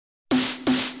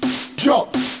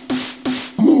jump,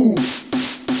 move,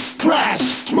 crash,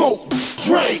 smoke,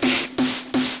 drink,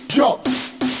 jump,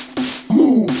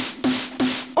 move.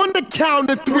 On the count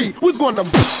of three, we're gonna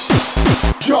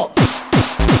jump,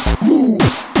 move,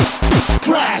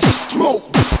 crash, smoke,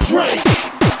 drink,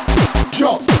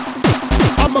 jump.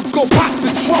 I'ma go pop the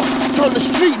trunk, turn the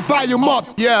street volume up,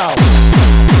 yeah.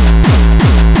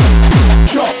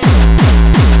 Jump,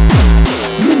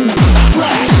 move,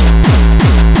 crash,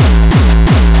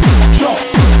 jump.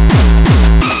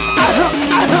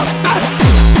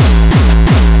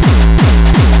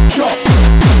 Jump,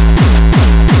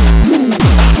 move,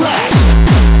 crash,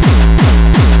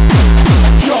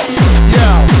 jump,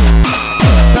 yeah.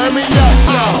 Turn me up,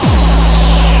 son.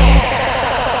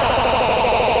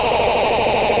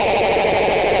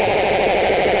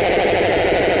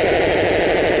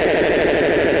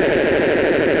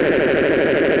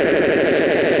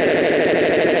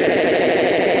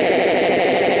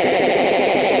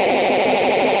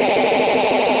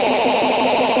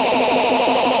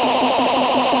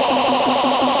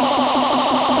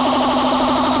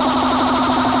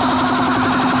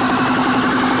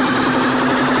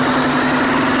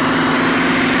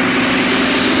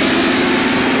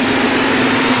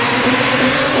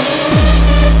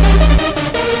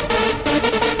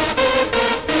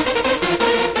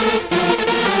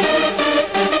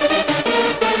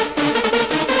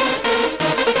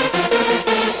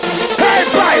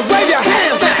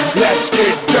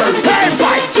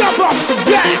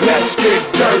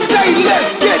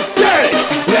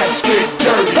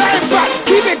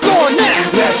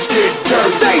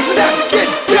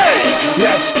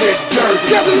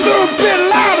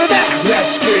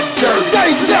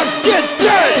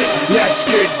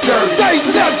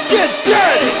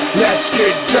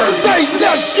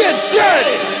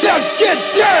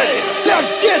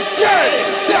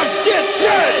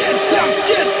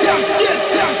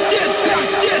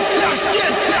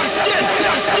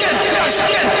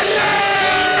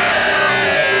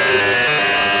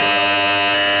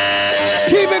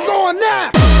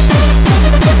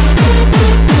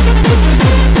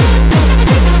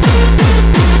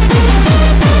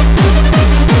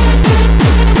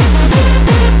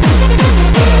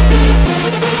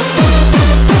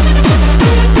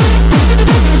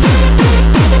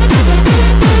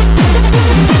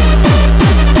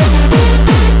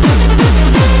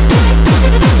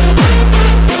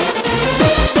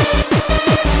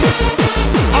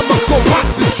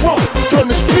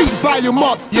 Volume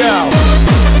up, yeah.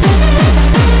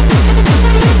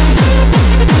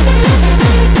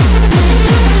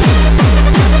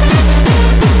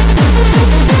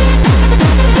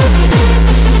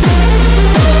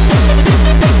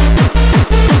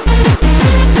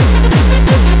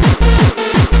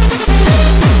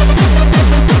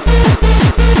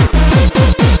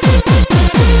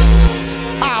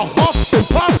 I'll huff and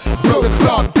puff, blow the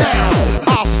club down.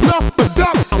 I'll snuff the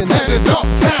duck and head it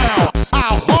uptown.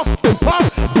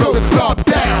 Blow the club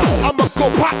down. I'ma go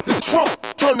pop the trunk,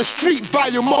 turn the street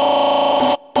volume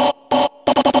on.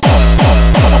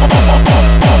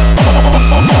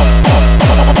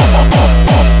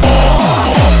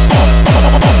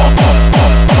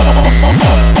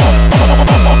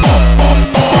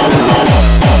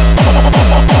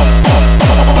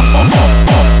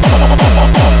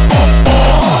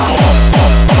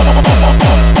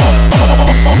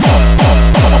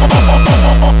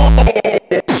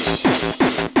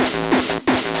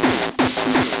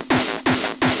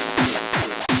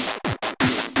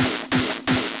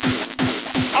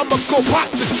 I'ma go pop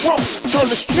the trunk, turn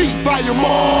the street volume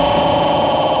on.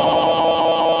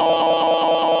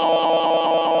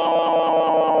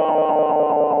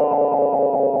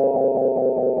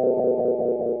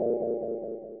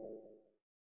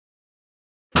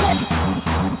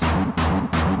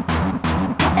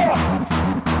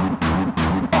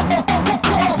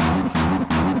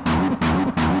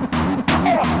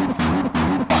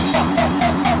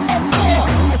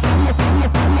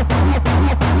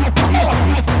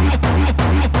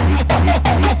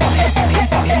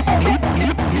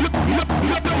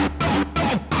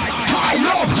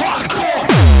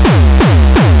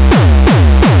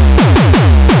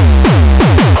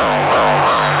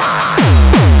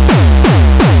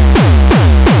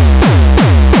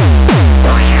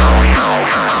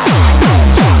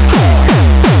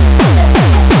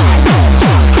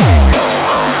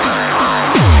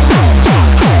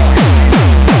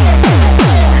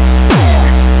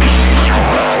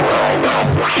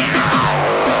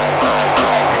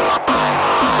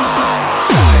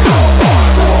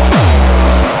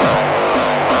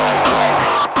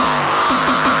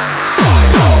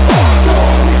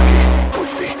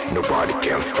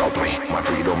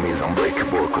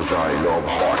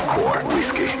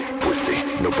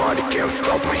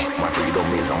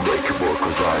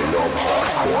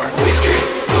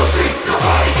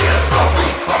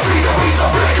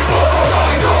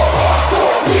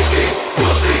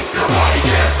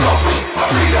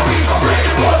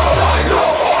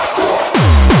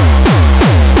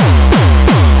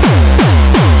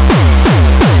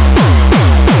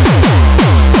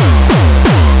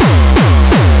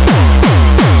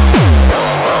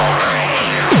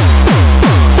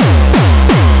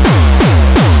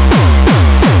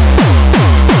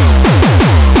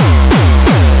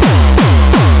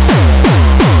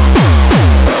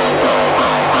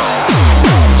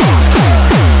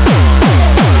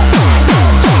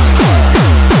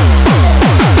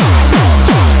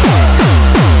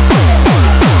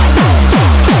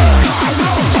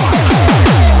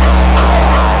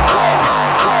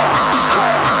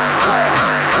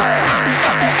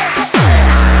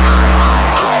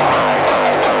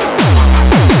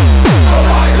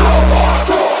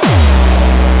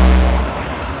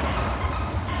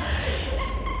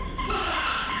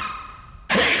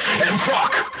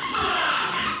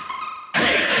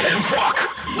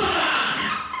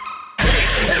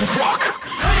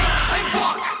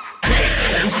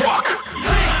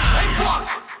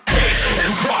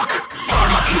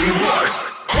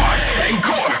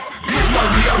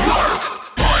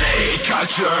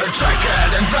 culture, check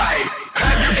it and die.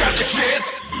 Have you got the shit?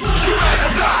 You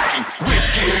better die.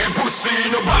 Whiskey and pussy,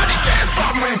 nobody can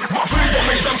stop me. My freedom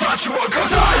is untouchable,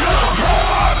 cause I love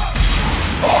hard.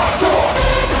 Hardcore.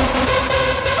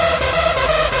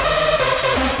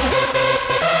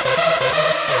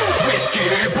 Whiskey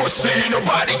and pussy,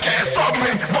 nobody can stop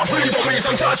me. My freedom is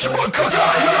untouchable, cause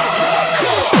I love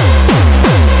hardcore.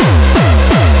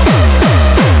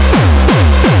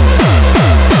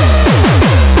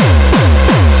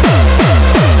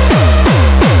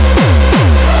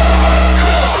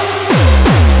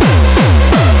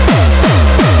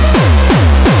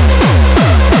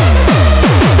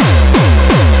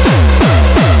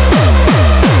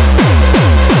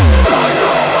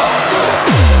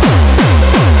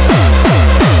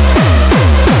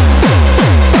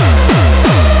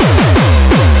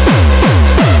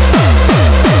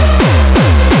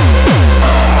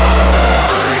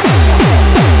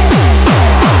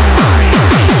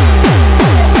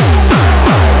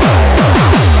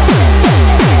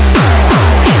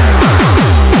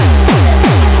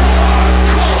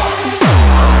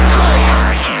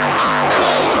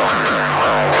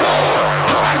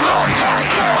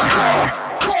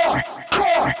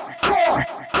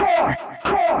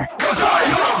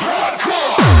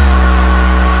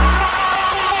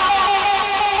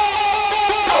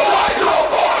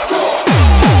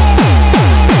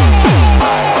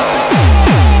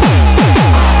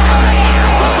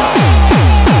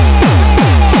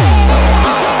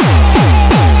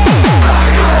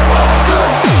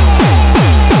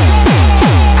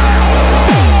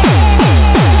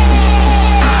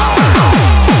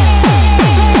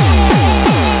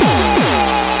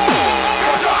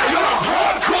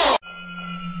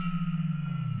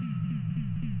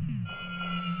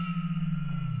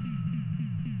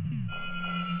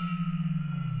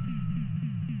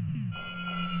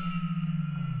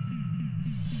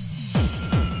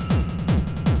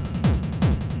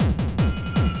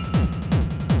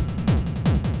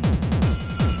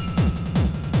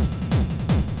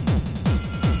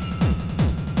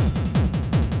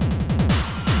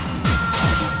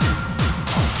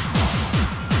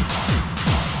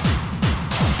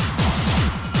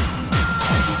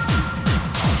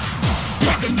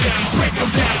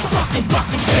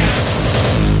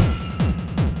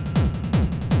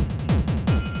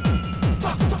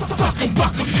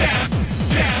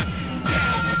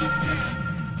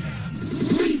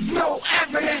 Leave no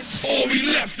evidence. All we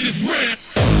left is rent.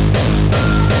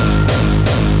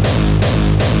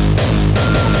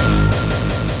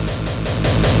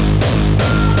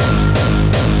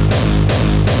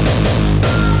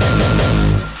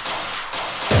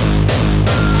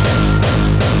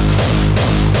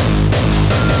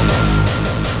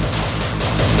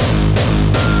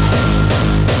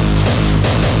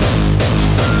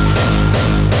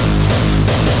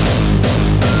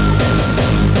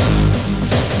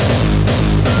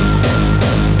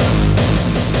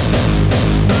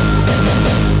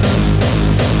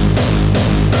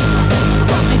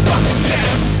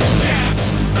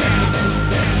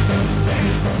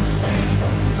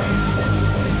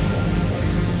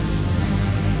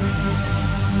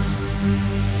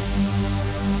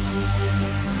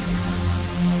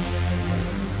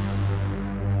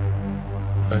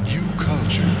 A new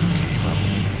culture came up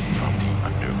from the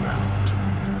underground.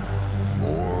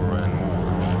 More and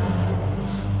more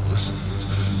people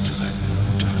listened to that new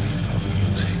type of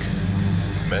music.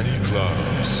 Many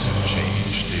clubs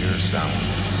changed their sound,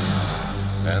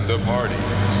 and the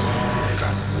parties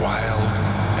got wild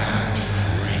and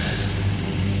free.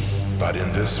 But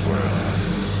in this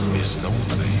world is no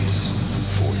place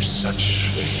for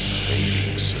such a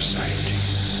fading society.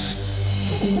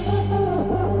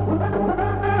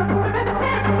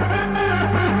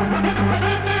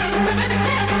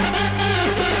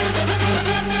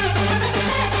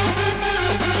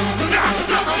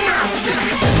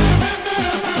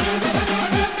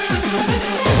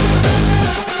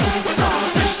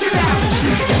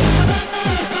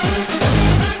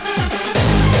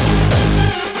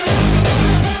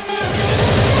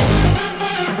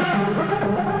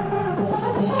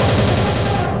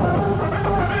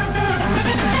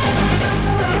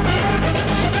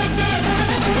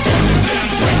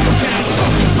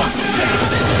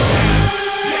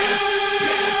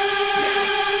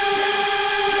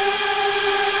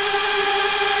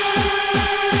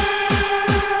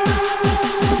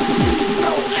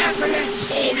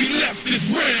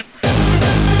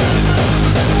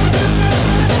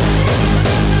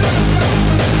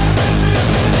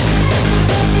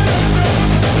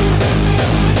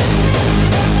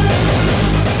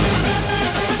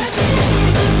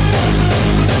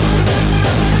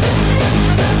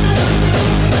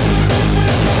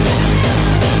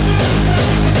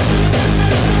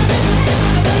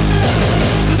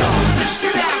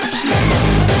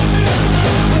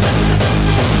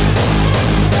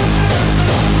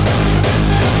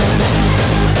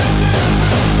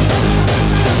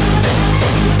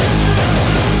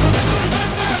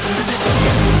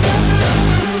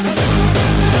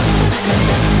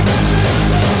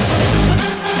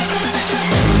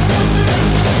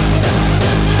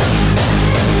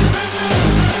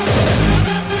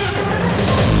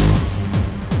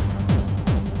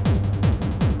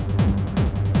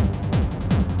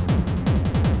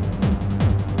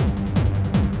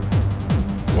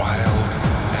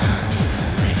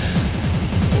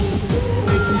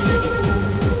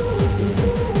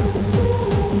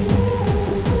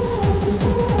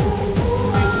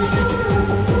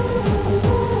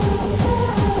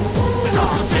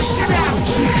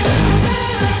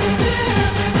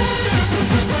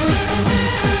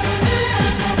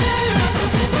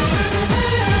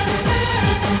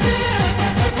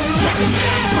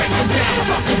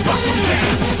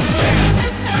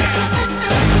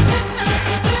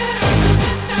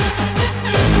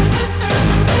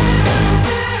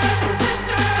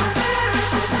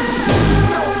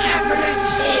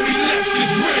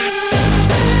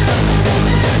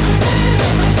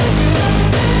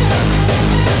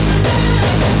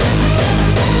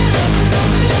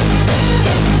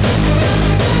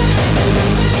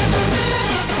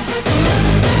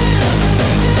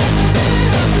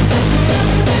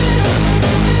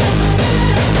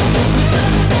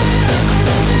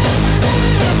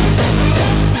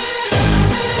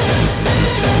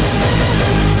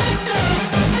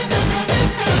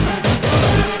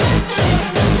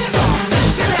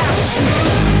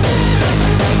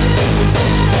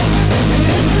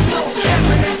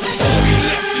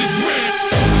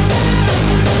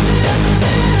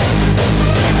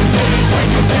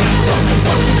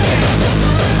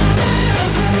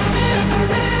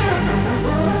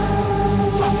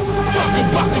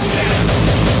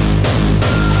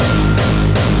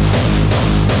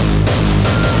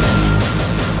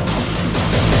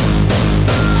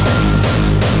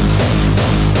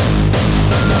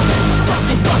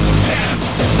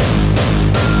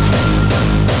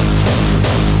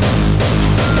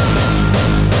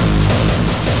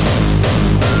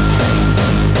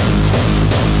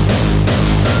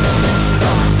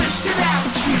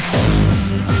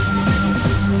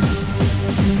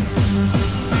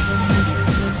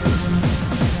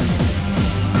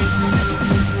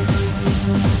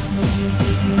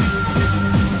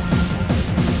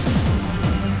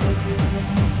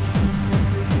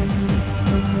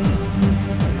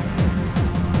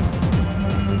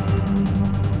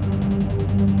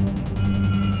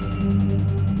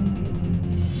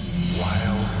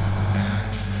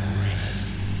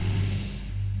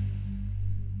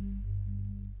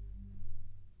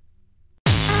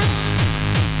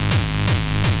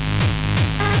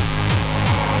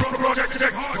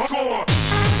 Spaniel Hardcore.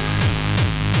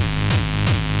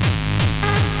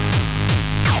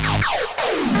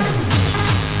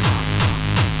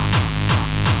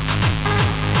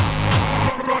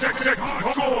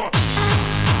 Hardcore.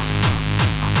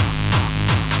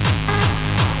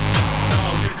 Now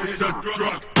this is a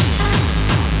drug.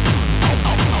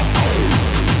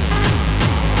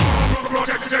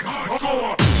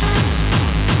 Hardcore.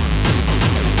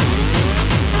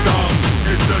 Now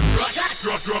is the drug.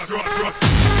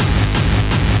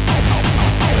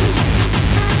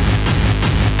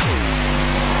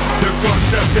 The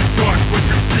concept is dark, but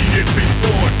you've seen it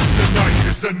before. The night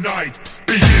is the night.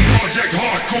 Begin Project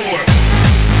Hardcore.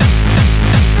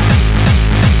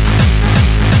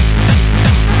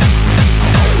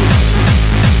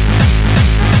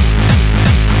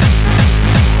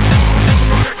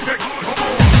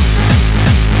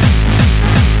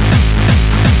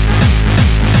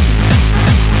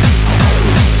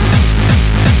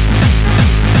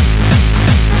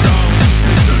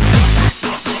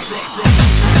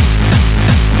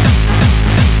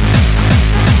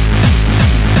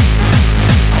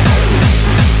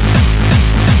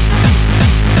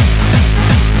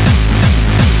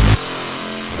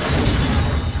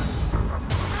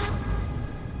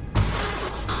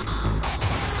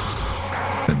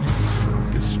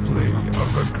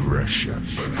 Aggression.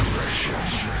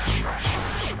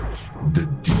 The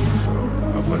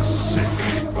demon of a sick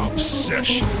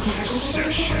obsession.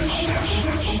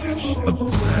 A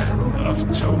plan of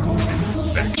total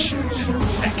infection.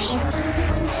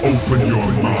 Open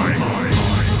your mind.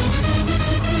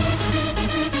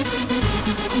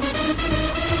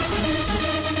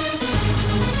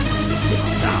 The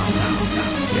sound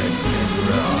get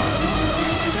raw.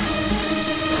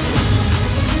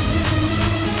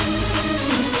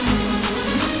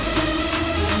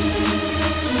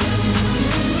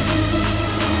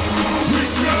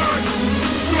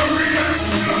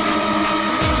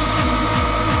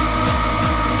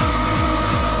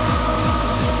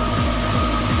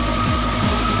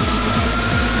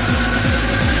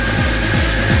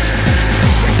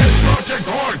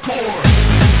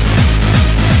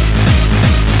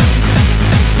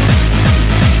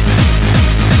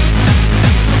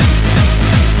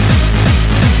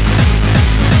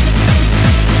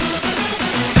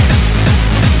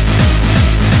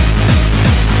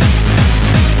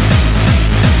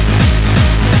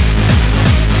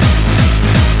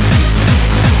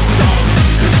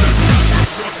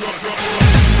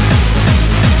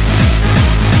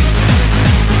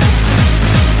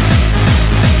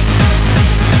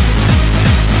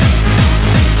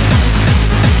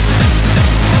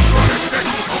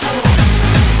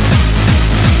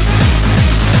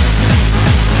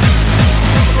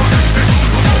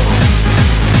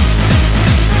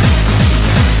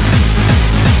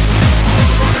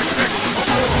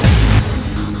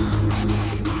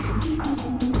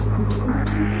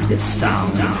 the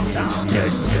sound that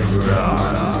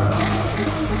rock.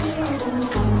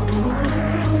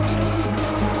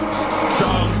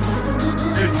 Sound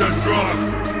is the drug.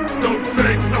 Don't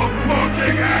take some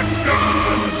fucking action.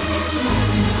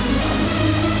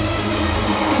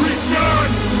 Return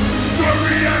the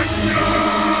reaction.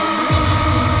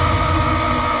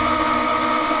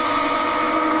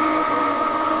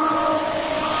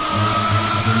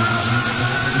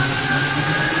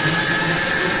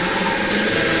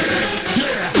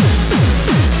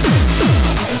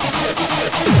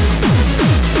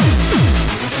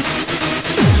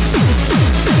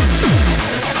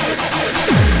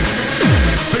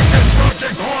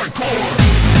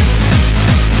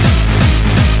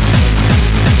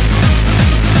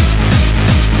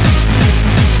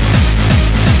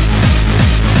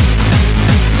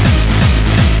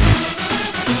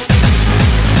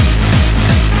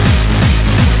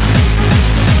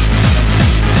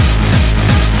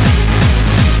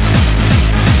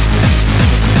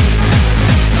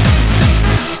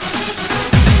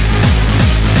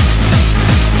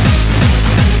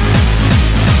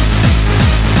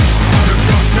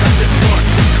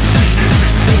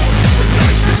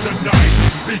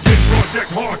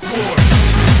 Hardcore.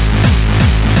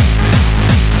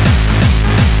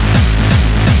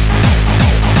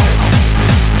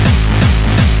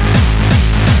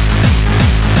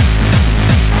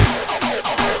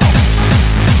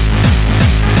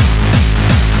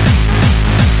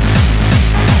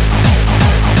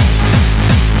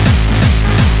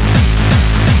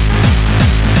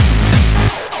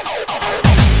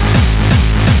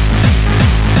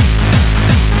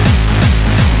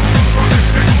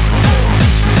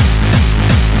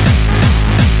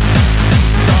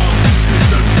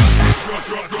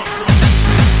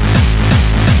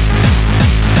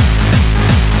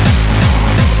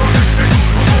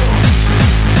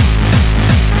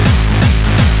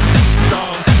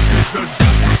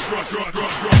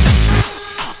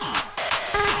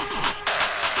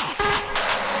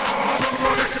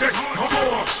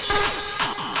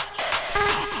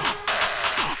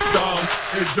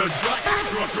 Is the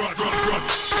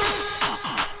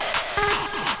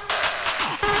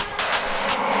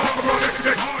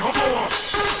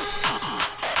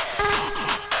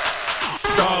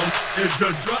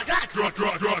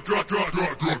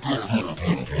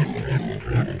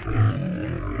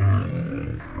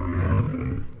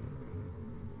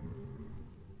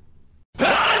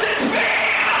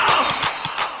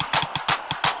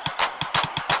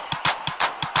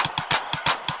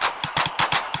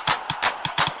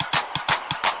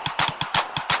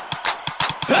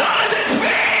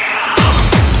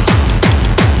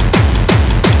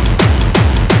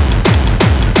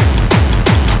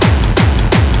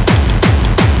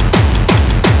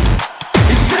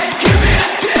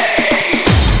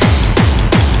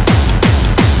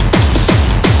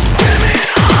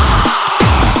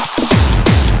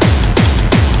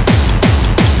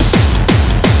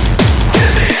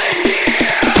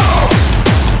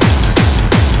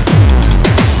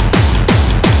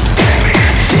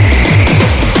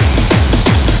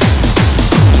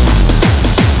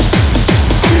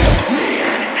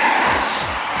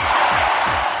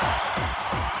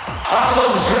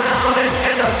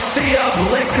sea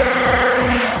of liquor,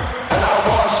 and I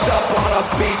washed up on a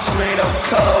beach made of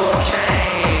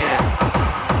cocaine.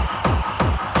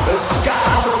 The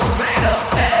sky was made of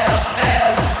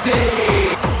LSD,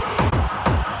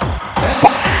 and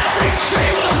every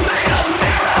tree was made of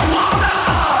marijuana.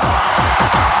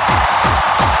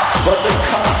 But the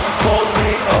cops pulled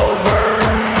me over.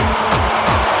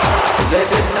 They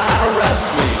did not arrest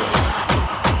me.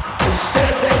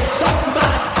 Instead, they sucked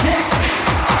my dick.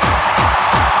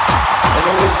 And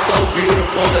it was so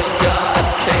beautiful that God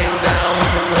came down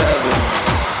from heaven.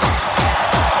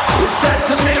 He said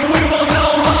to me, we will no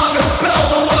longer spell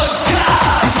the word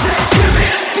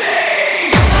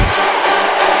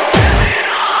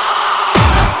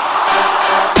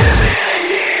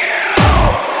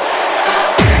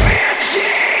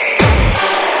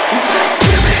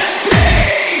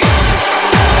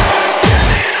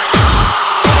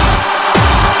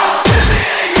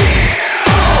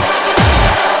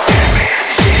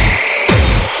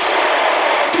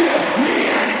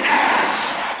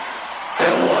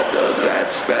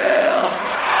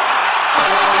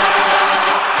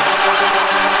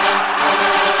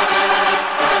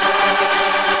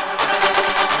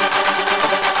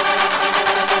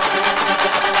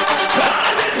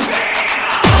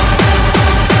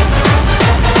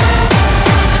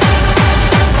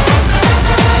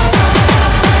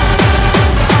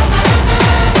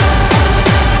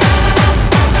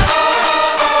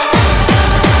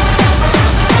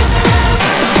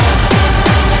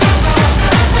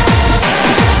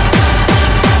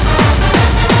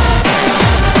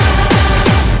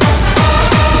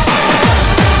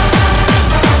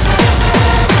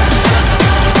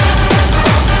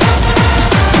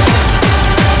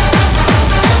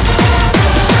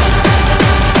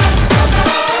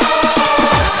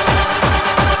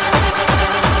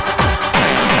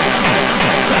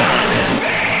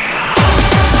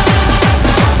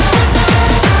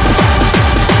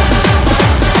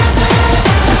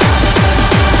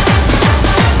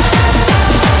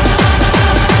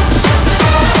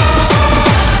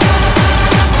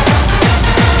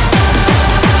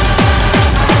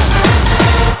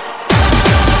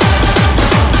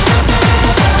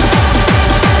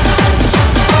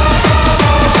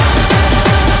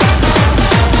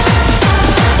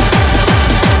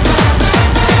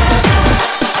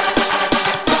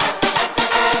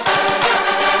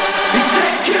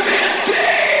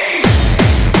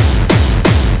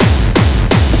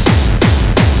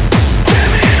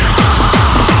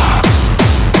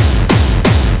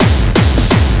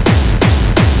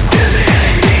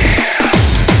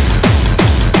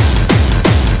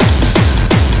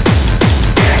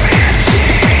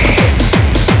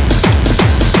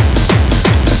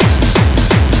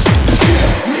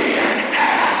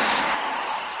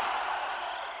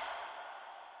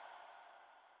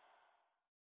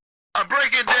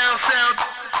break it down sound.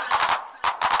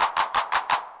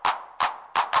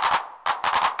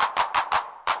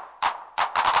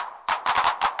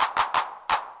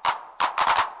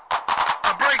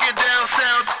 I break it down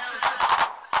sound.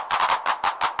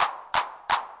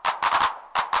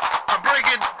 I break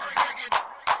it.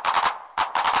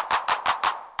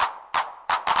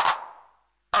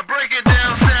 I break it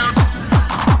down sound.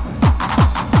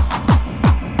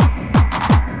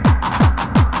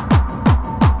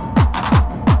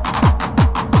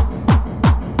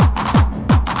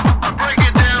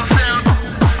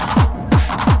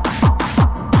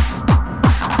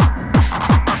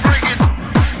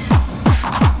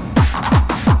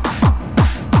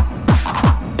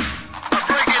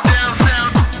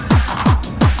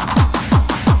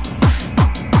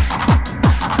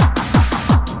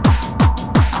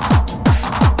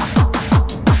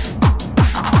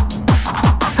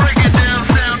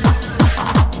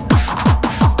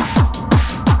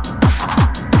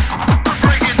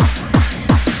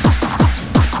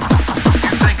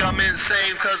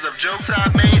 Because of jokes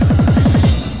I've made.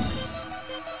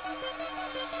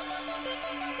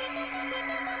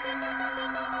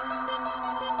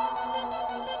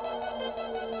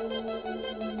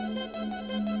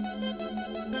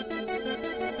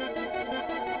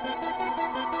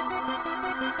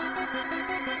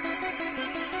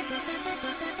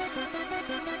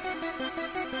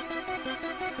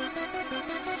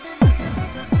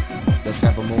 Let's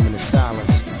have a moment of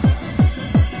silence.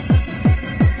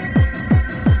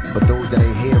 But those that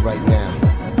ain't here right now,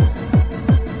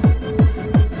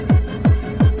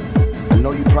 I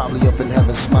know you probably up in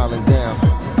heaven smiling down.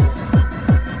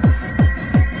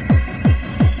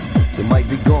 You might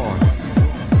be gone,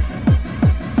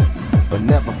 but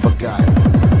never forgotten.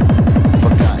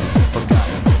 Forgotten,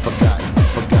 forgotten, forgotten,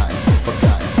 forgotten,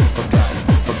 forgotten, forgotten,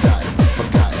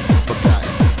 forgotten,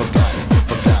 forgotten,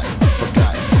 forgotten, forgotten,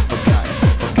 forgotten,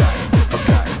 forgotten,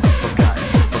 forgotten, forgotten,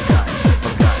 forgotten,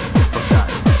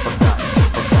 forgotten, forgotten,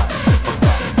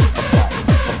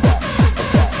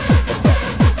 forgotten,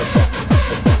 forgotten.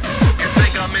 You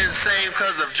think I'm insane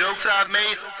because of jokes I've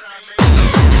made?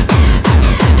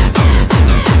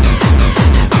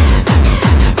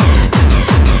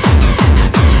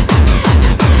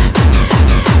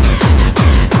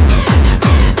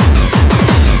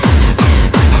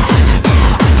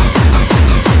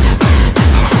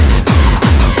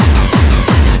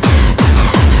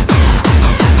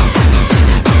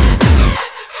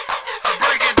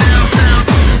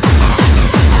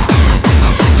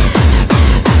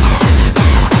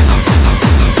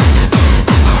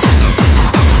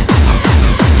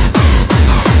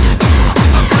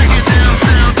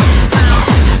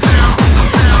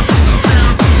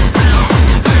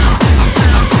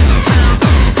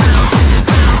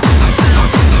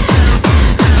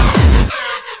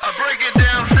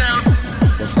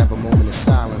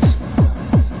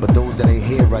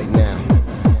 Right now,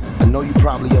 I know you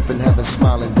probably up in heaven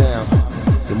smiling down.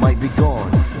 You might be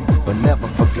gone, but never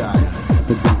forgotten.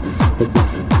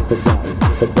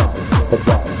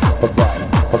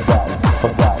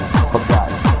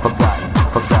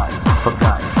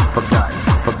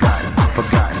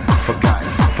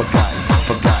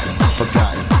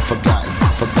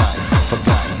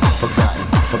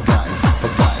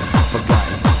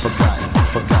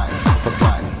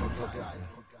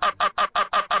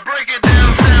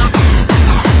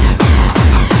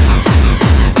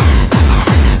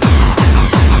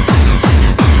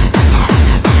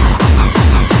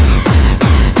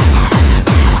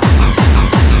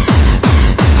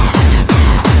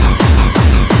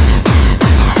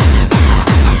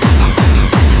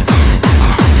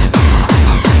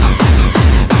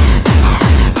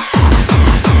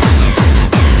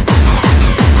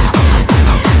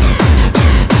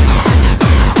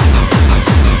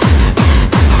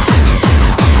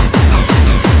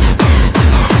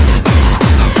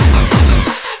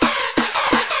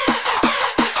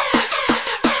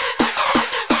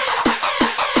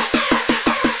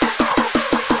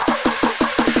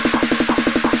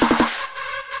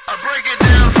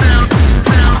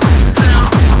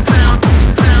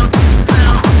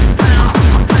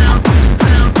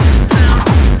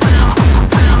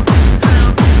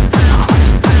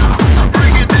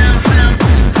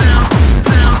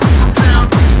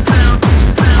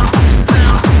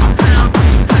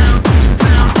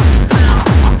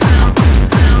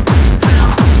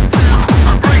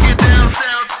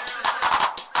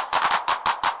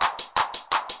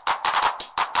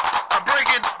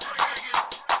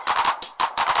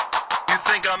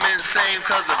 I'm insane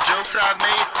because of jokes I've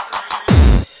made.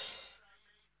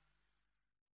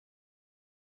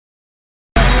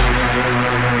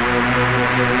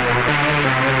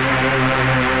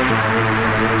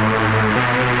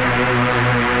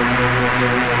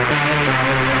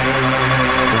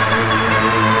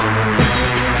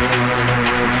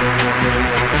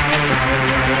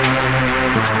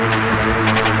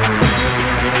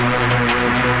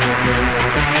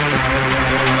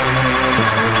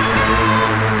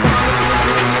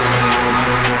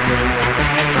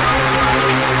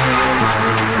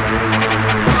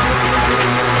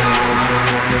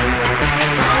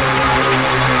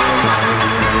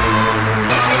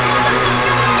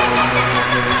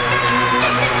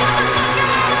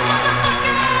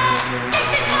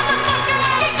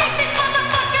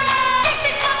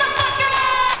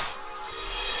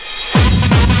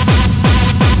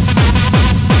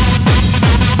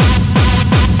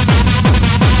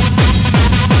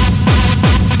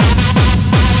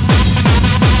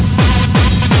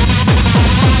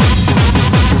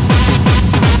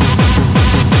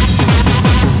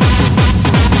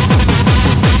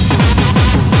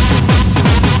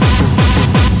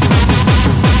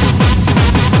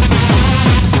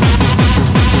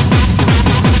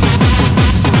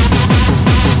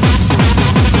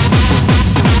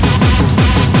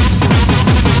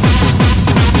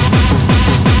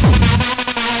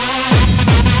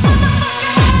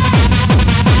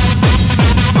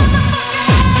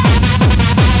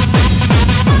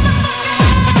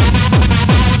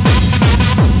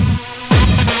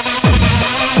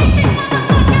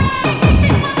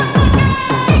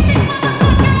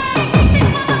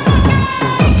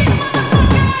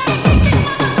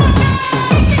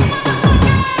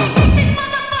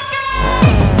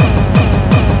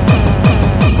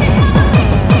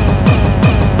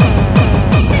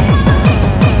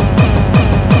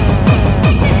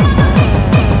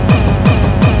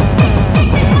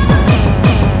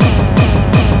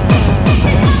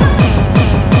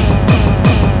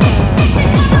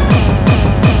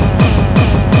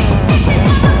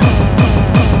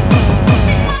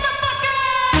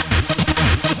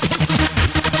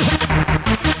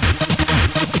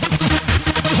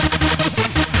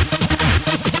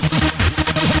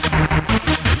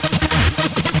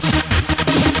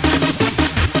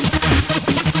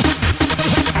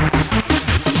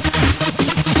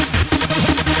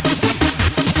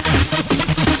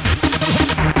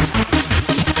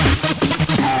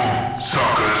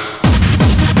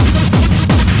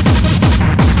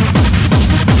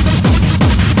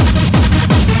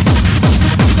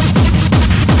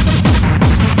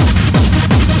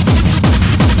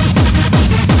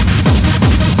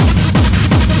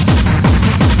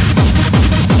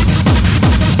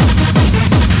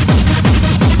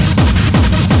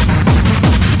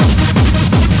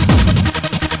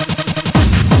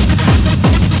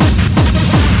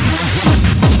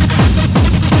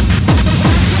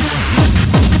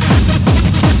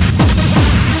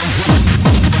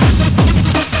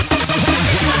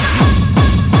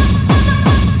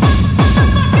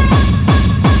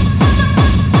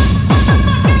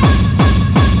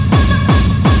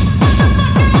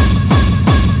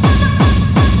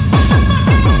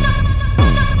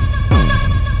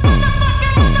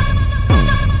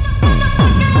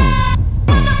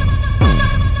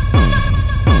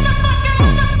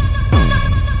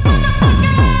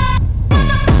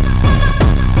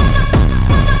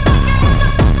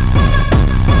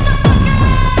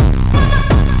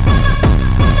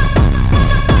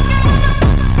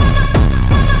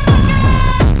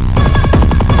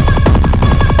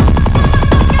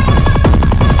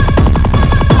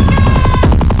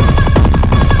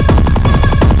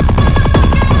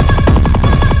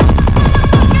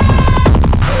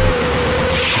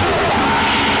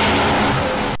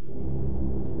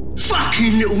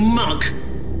 fucking little mug.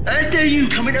 How dare you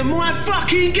come into my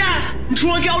fucking gaff and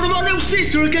try and get hold of my little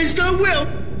sister against her will?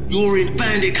 You're in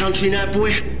bandit country now,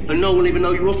 boy, and no one even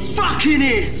know you were fucking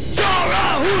here. You're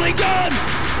a hooligan!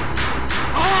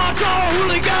 A hardcore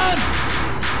hooligan!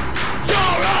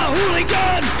 You're a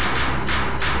hooligan!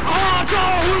 A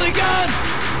hardcore hooligan!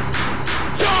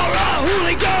 You're a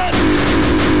hooligan!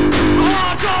 A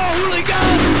hardcore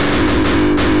hooligan!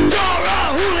 You're a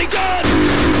hooligan!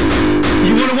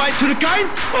 You wanna wait till the game,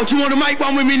 or do you wanna make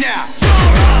one with me now? You're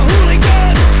a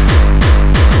hooligan!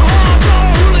 A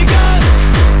hardcore hooligan!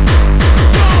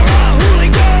 You're a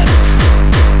hooligan!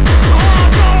 A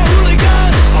hardcore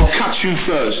hooligan! I'll cut you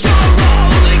first. You're a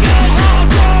hooligan!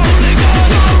 Hardcore hooligan!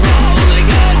 You're a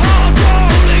hooligan! Hardcore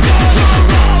hooligan! You're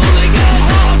a hooligan!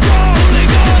 Hardcore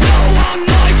hooligan! No one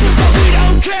likes us, but we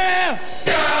don't care!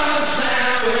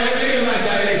 Downtown, wherever you may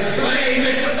be, we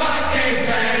miss a fucking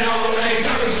band on legs,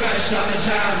 and we smash up the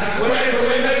town. Wherever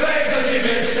we may be, 'cause you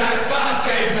missed that fire.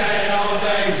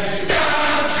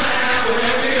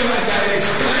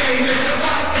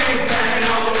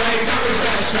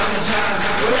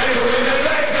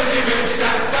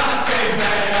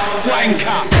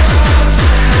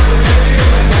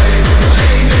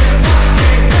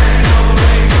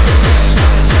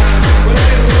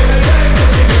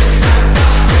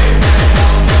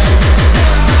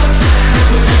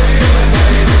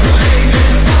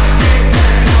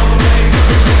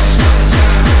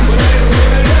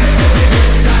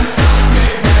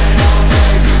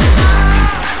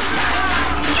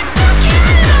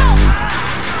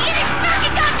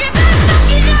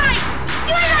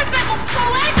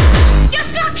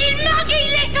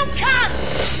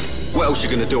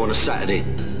 it.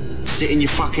 Sit in your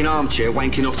fucking armchair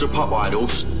wanking off to pop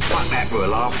idols. Fuck that for a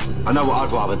laugh. I know what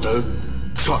I'd rather do.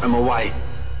 Trot them away.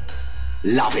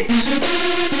 Love it.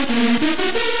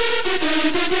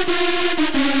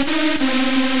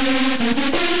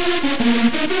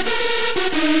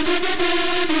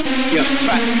 You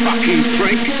fat fucking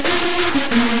prick.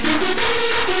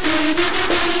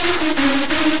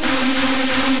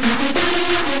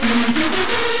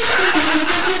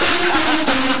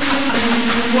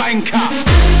 Wanker.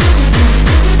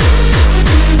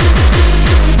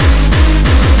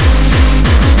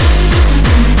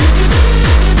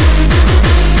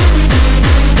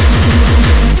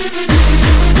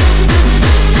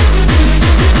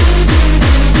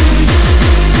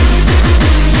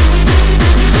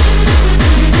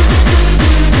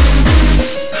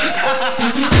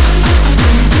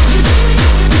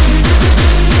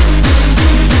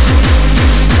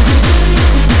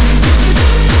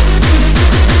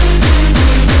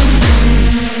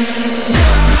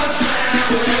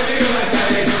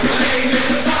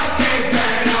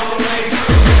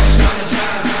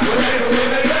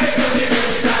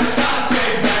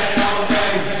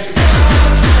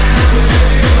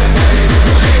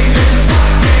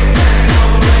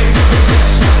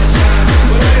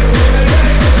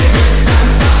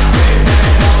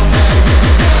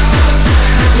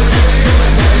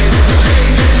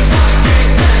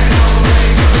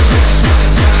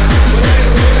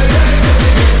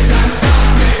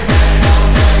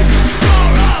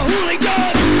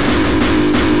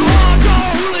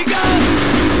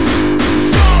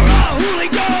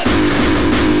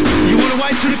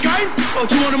 Or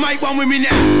do you wanna make one with me now?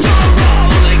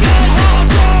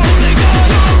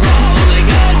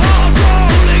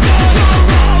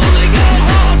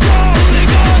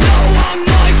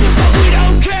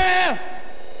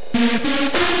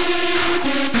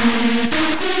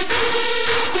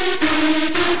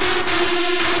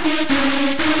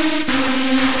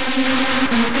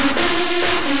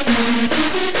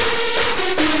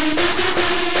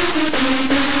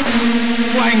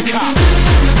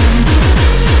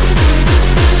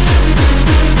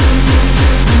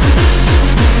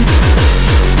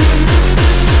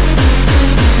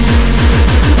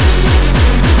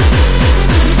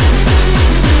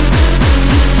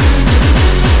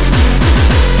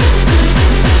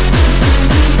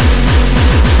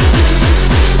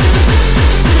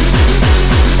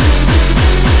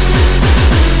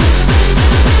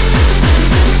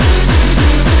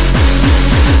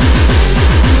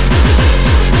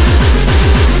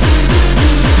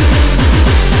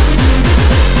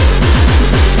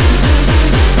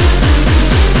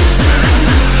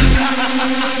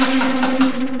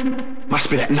 Must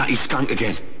be that nutty skunk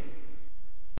again. This is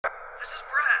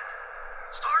Brad.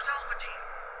 Stars Alpha Team.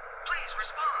 Please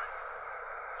respond.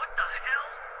 What the hell?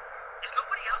 Is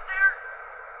nobody out there?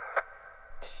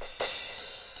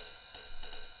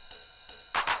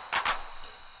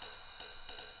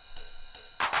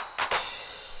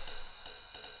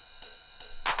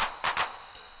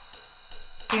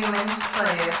 Human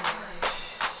player.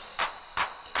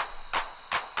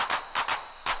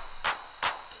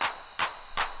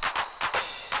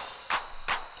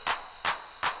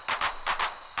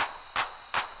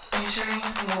 Entering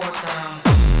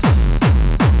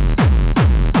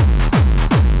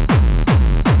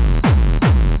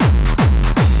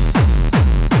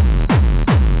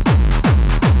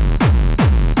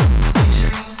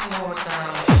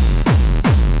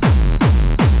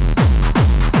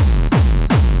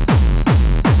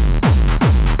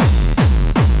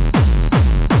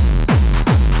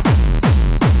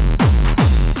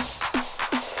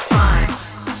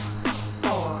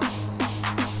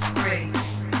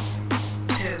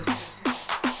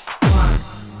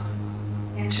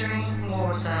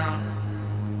war zone.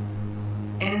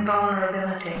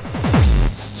 Invulnerability.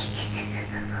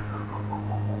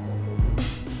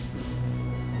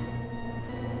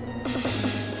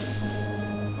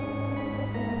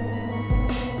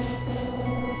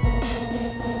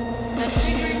 The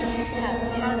triggering system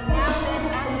has now been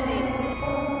activated.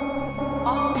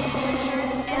 All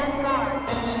researchers and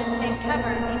guards should take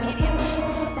cover immediately.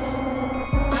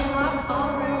 Unlock all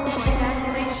rooms for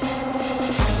evacuation.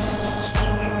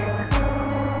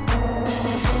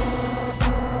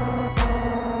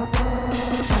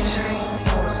 Entering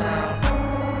war zone.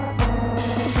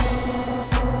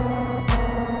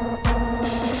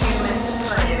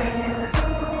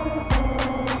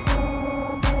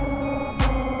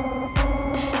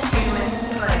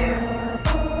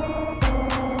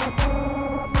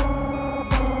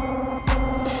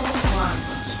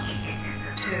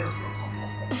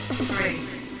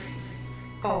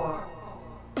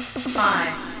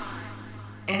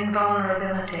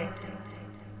 Invulnerability.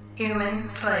 Human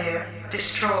player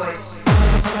destroyed.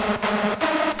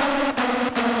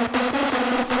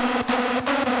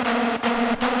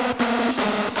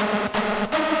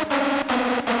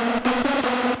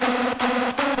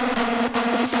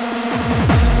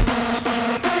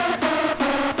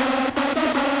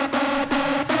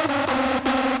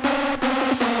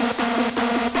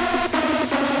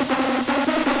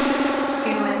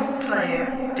 Human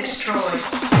player destroyed.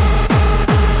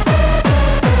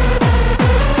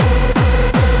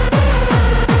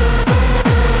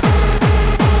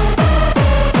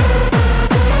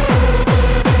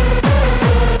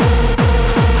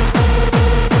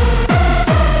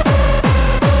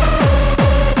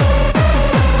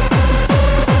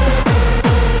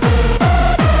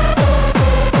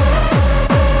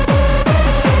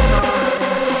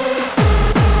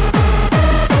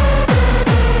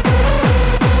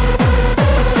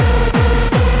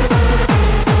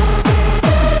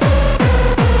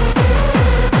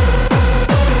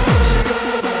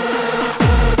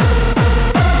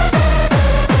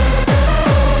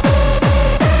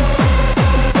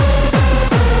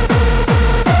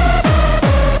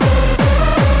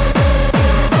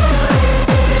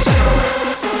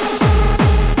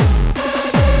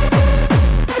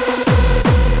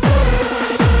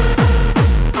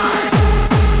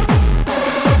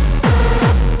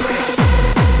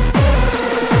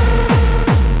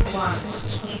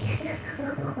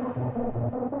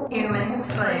 Human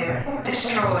player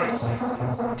destroyed.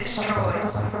 Destroyed.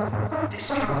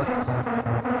 Destroyed.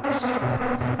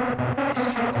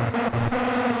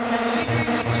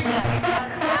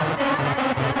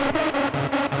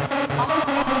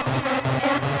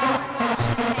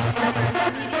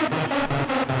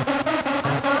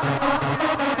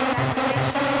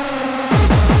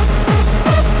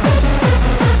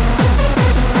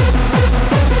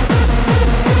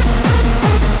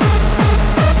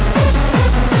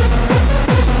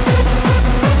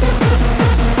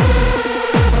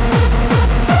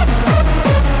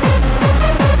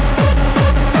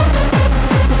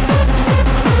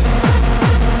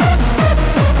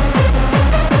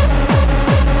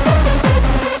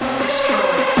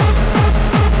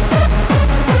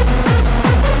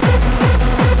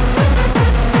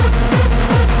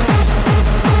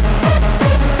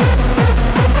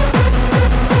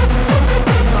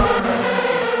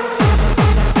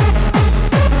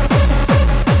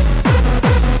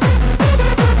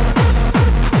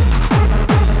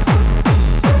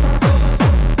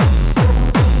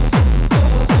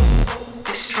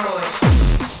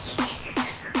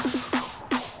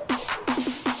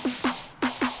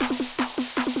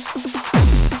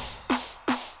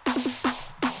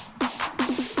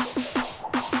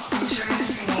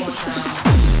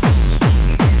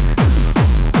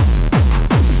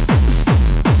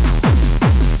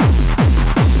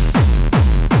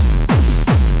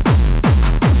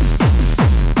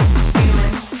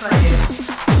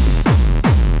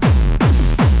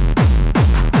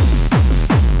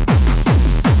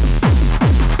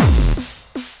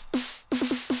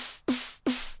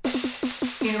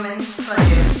 Human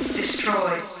player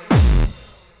destroyed.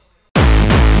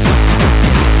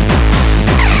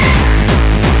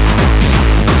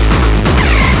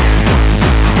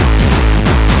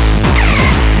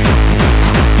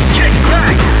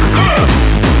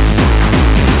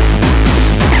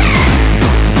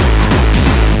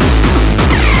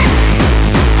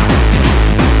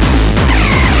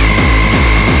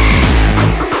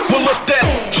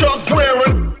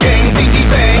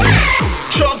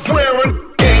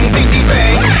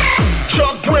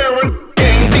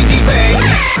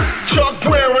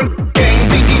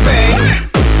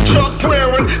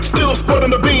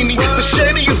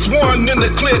 In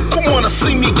the clip, come on to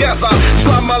see me gas. I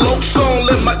slide my low song,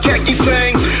 let my khaki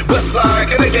sing. West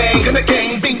side, in the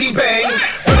gang, bing, bing, bang.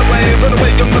 Run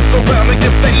away, you mess around and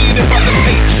get faded by the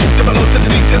state. Shoot them below to the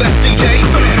D to the SDA.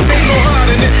 Ain't no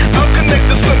hiding it, I'm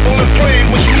connected, simple and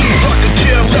plain. Which means I can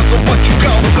care less of what you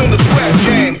call us in the trap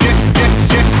game.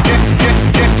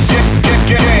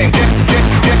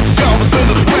 Call us in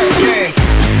the trap game.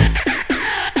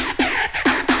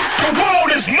 The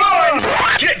world is mine,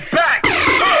 get back.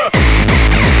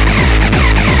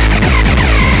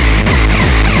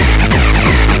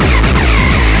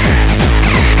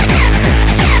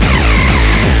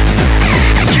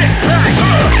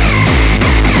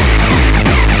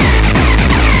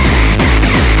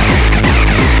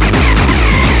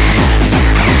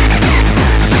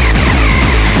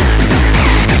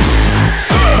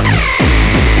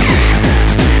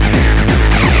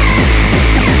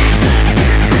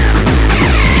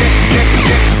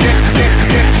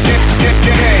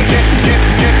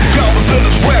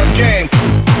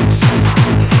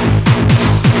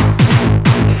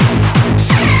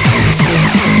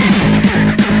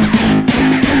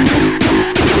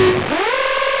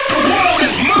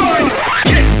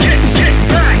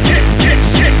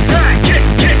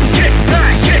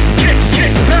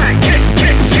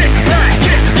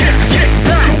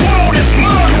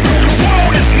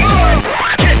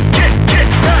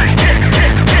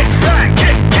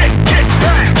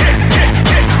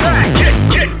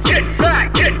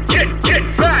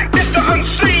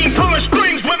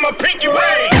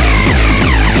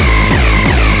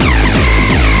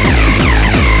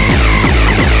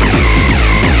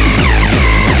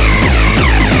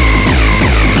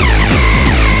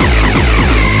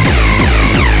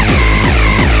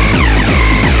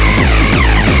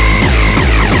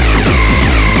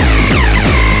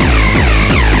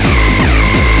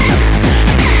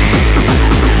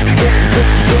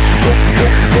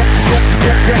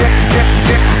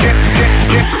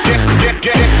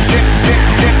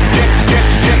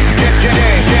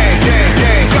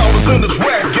 in this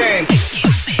rap game.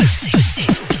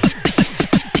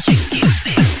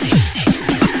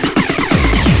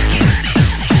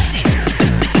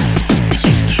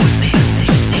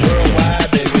 Worldwide,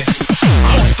 baby.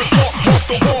 Walk the talk, walk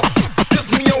the walk. Kiss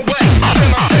me on wax,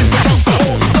 then I hit the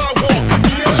whole sidewalk.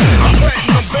 Yeah, I'm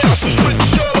platinum bound, so trick,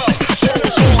 shut up.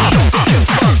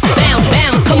 Bounce,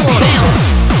 bounce, come on, bounce.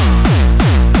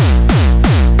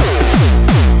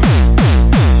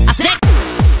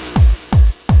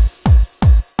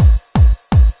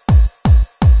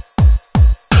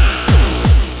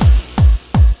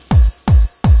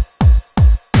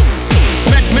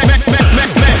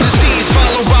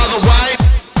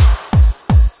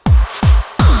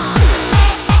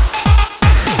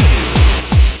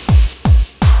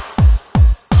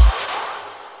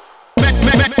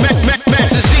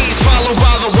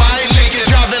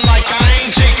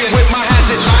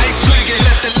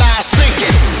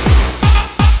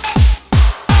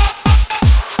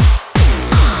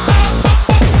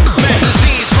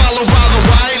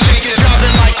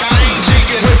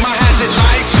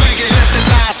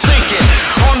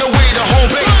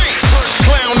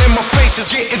 Faces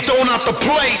getting thrown out the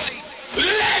place.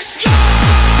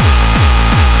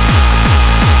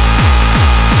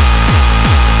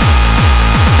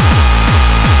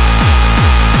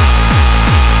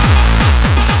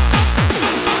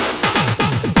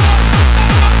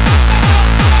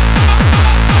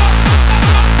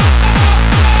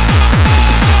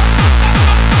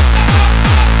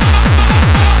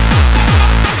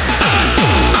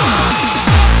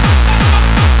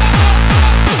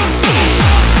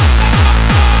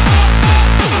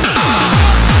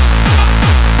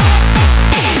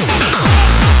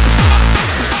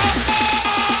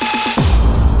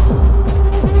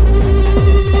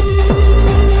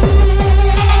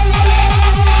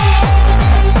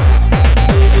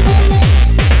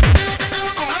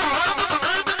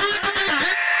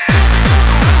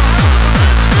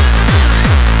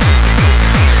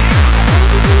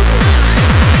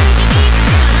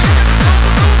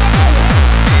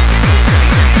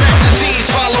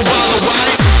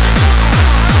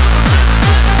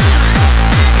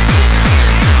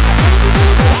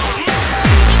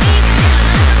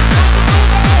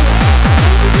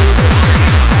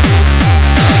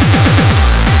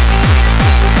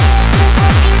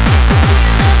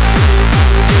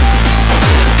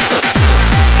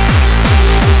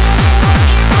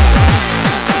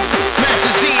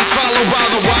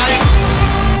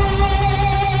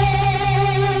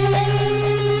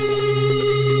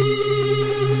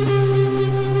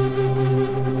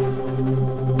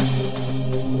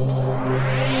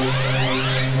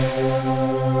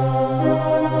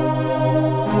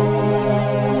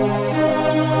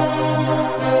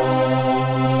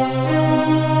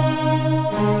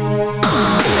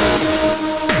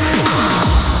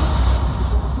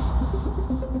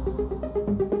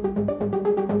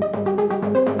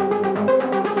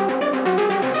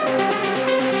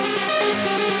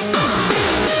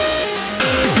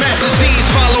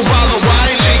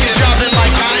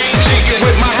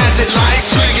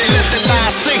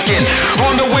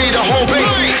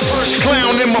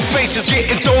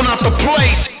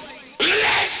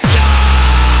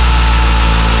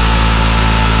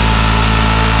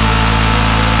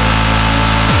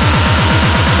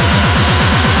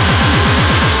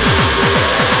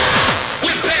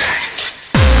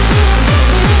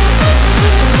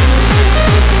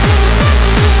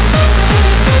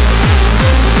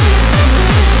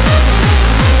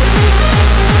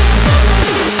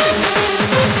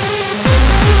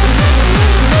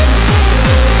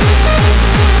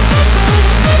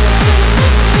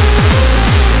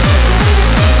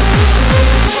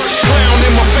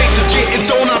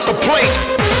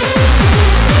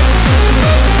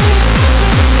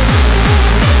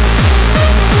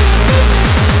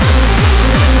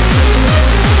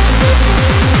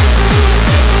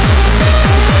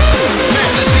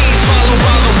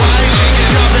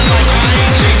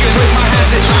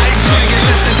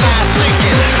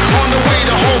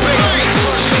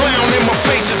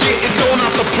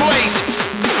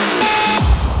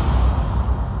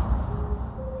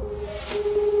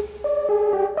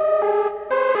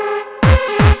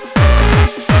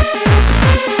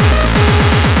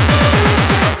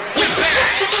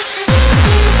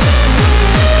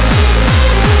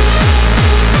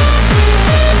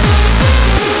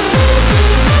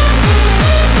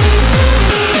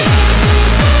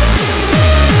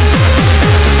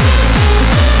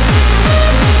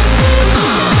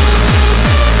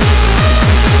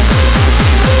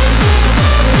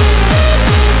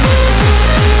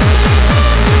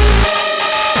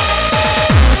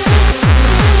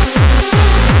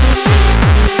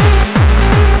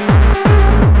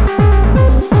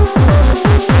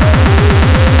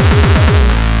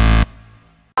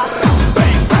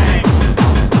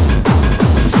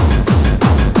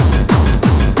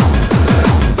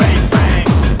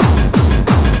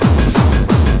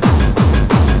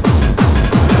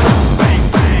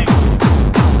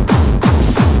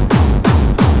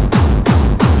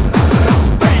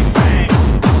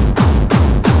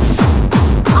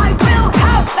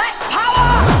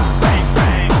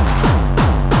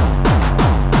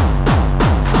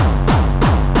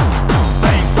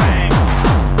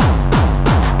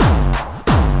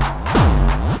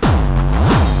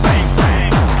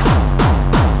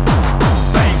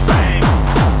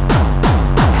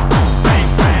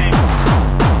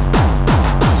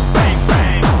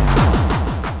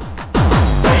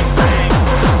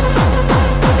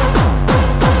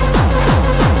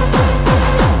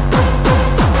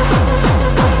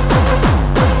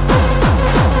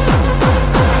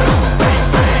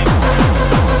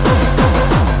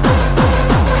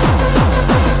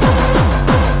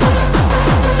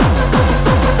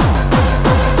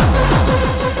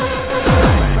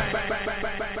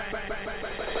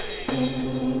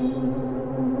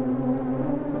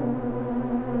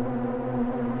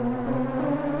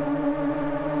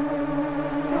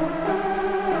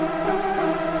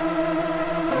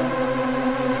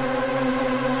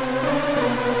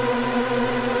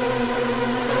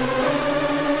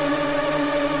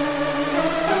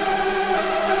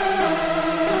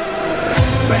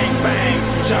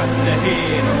 shots in the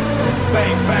head.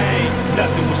 Bang, bang,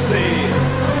 nothing was said.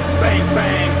 Bang,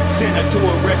 bang, sent her to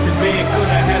a resting bed.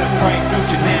 Could've had a bright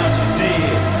future, now she's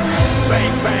dead.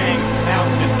 Bang, bang, out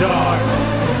in the dark.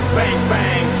 Bang,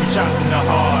 bang, 2 shots in the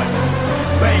heart.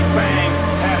 Bang, bang,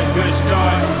 had a good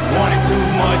start. Wanted too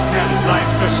much, now his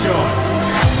life cut short.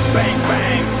 Bang,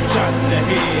 bang, 2 shots in the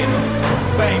head.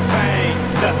 Bang, bang,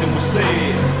 nothing was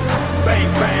said. Bang,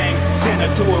 bang, sent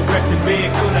her to a resting bed.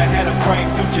 Could've had a bright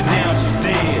future, now she's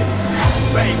dead.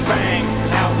 Bang, bang,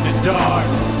 out in the dark.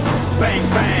 Bang,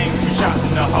 bang, 2 shots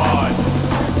in the heart.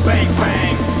 Bang,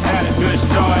 bang, had a good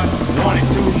start. Wanted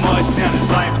too much, now his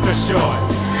life cut short.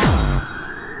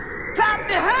 Clap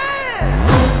your hands!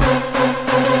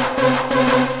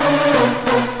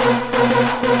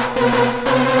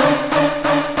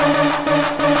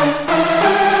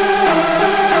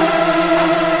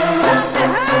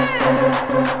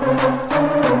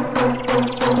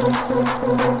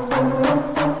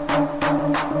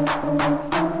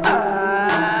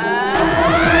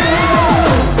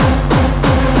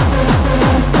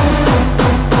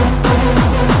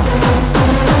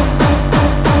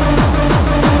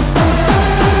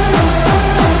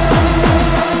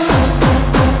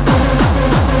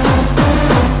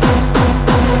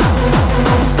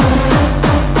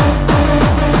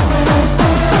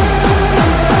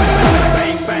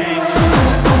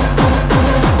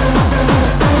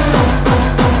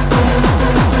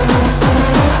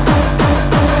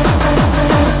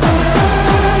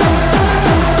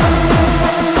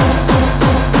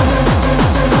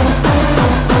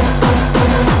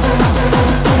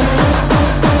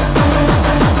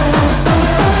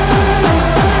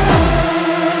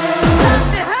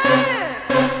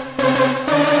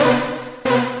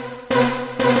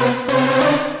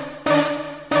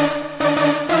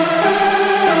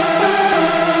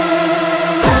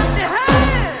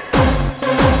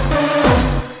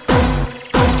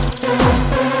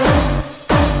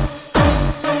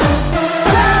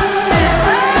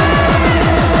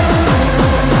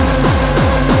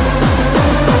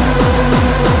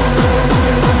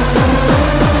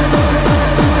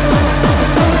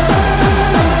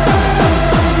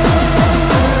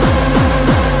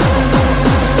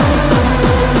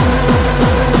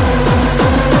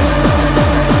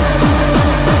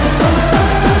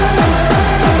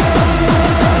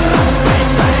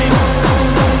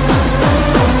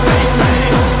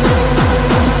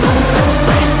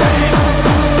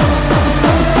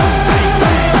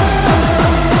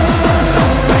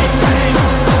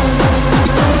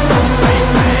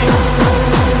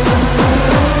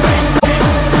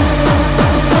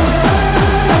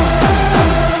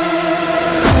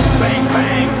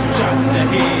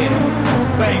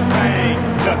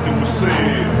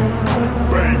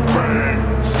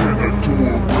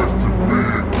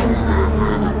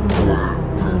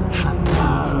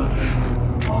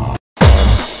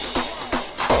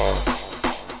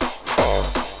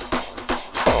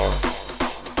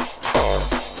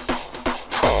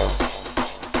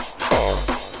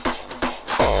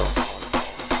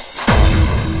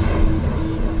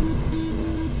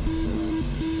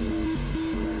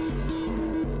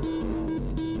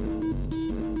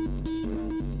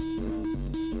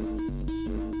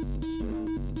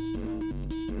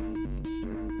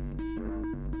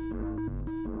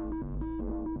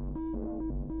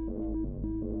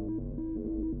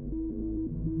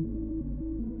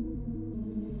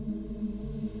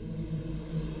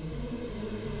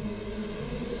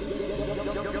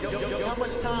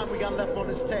 much time we got left on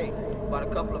this tape? About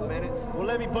a couple of minutes. Well,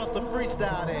 let me bust a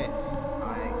freestyle then.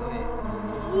 Alright, go ahead.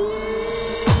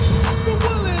 The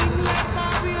willing, led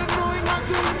by the annoying, are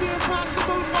doing the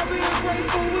impossible for the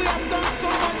ungrateful. We have done so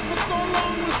much for so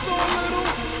long with so little,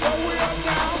 but we are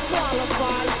now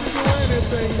qualified to do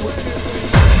anything with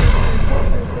anything.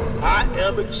 I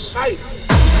am excited.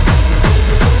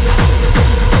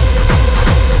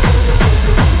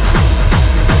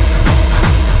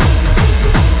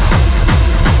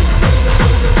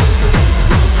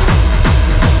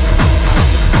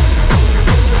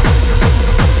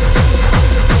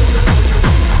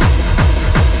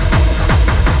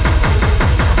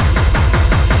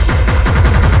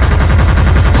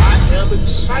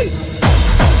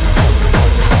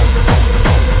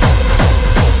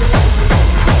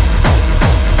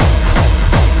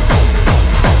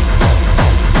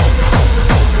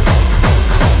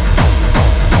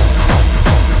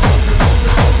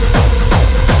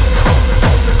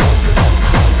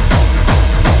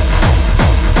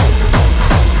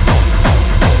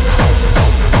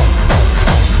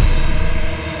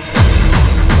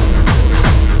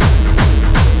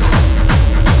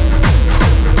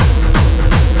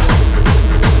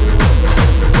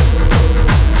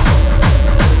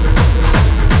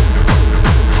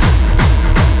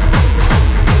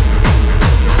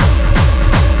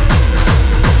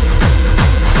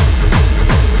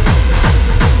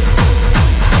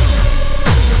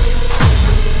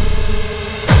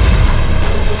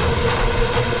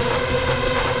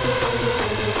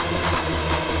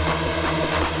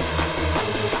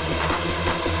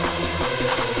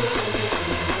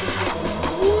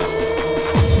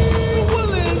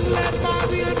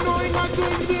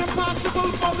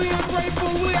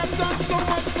 so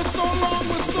much